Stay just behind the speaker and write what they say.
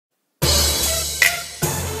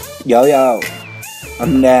Yo, yo,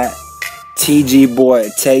 I'm that TG boy.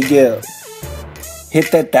 Take it.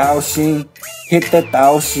 Hit that Daoshi. Hit that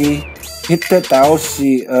Daoshi. Hit that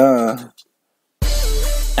Daoshi.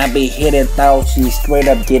 I be hitting Daoshi. Straight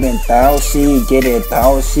up getting Daoshi. Getting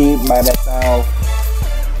Daoshi by the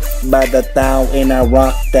Dao. By the Dao. And I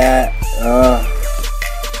rock that.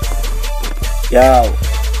 Yo.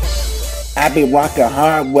 I be rocking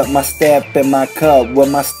hard with my step in my cup, with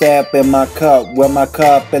my step in my cup, with my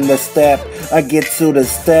cup in the step. I get to the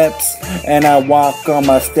steps and I walk on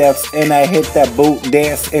my steps and I hit that boot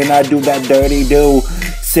dance and I do that dirty do.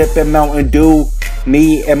 Sipping Mountain Dew,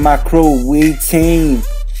 me and my crew, we team.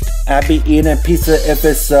 I be eating pizza if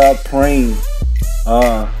it's supreme.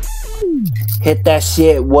 Hit that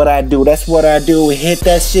shit, what I do, that's what I do. Hit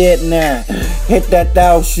that shit now. Hit that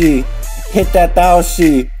Daoshi. Hit that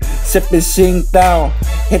Daoshi. Sippin' Xing Dao,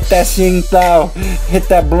 hit that Xing Dao, hit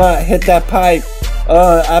that blunt, hit that pipe.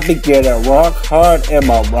 I be getting rock hard in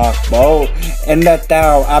my rock boat. And that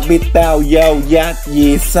Dao, I be Dao, yo, yacht,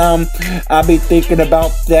 ye some. I be thinking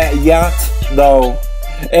about that yacht, though.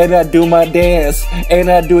 And I do my dance, and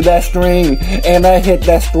I do that string, and I hit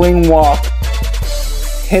that string walk.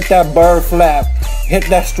 Hit that bird flap, hit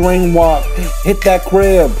that string walk, hit that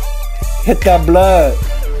crib, hit that blood,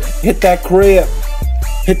 hit that crib.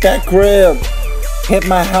 Hit that crib, hit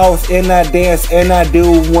my house and I dance and I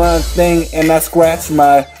do one thing and I scratch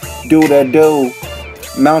my do-da-do.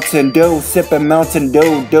 Mountain Dew, sipping Mountain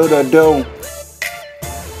Dew, do-da-do.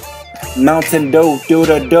 Mountain Dew,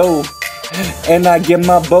 do-da-do. And I get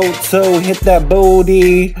my boat too, hit that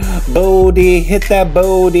booty, booty, hit that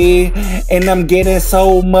booty. And I'm getting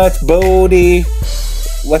so much booty.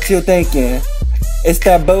 What you thinking? It's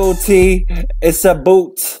that booty, it's a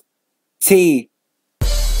boot, T.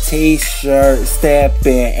 T-shirt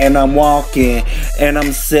stepping and I'm walking and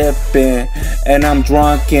I'm sipping and I'm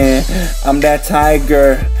drunken. I'm that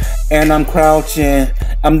tiger and I'm crouching.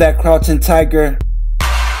 I'm that crouching tiger.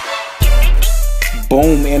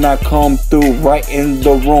 Boom, and I come through right in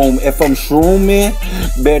the room. If I'm shrooming,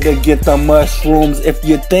 better get the mushrooms. If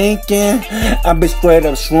you're thinking, I be straight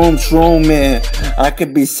up shrooming. I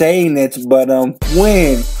could be saying it, but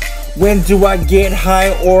when do I get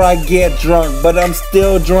high or I get drunk? But I'm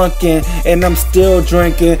still drunken and I'm still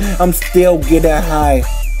drinking. I'm still getting high.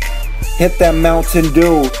 Hit that Mountain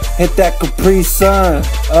Dew. Hit that Capri Sun.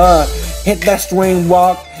 Hit that string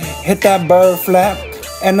walk. Hit that bird flap.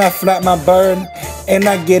 And I flap my bird. And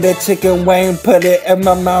I get a chicken wing, put it in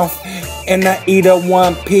my mouth. And I eat a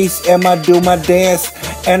one piece and I do my dance.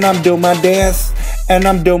 And I'm do my dance. And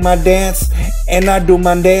I'm do my dance. And I do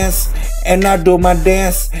my dance. And I do my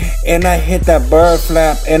dance, and I hit that bird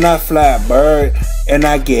flap, and I flap bird, and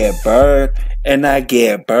I get bird, and I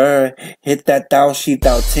get bird. Hit that Daoshi,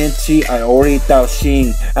 Dao Tenchi, I already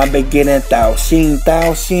Daoxing. I been getting Daoxing,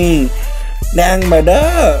 Daoxing. Nang my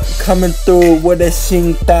da, coming through with a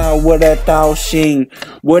Xing Dao, with a Daoxing,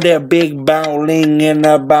 with a big bowling and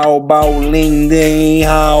a bowling. Ni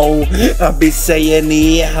hao, I be saying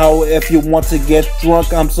ni hao. If you want to get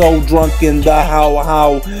drunk, I'm so drunk in the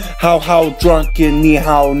how drunken ni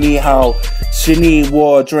hao ni hao. 是你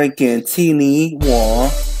我 drinking 替你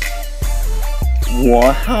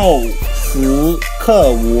我好时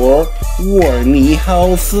刻我你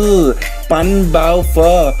好事 bánh bao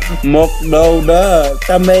phở một đầu đó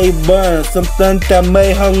ta mê bơ something ta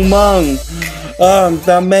mê hân mong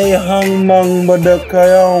ta mê hân mong mà được hay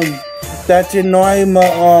không ta chỉ nói mà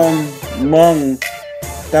mong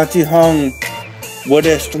ta chỉ hân with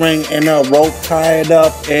a string and a rope tied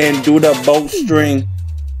up and do the boat string.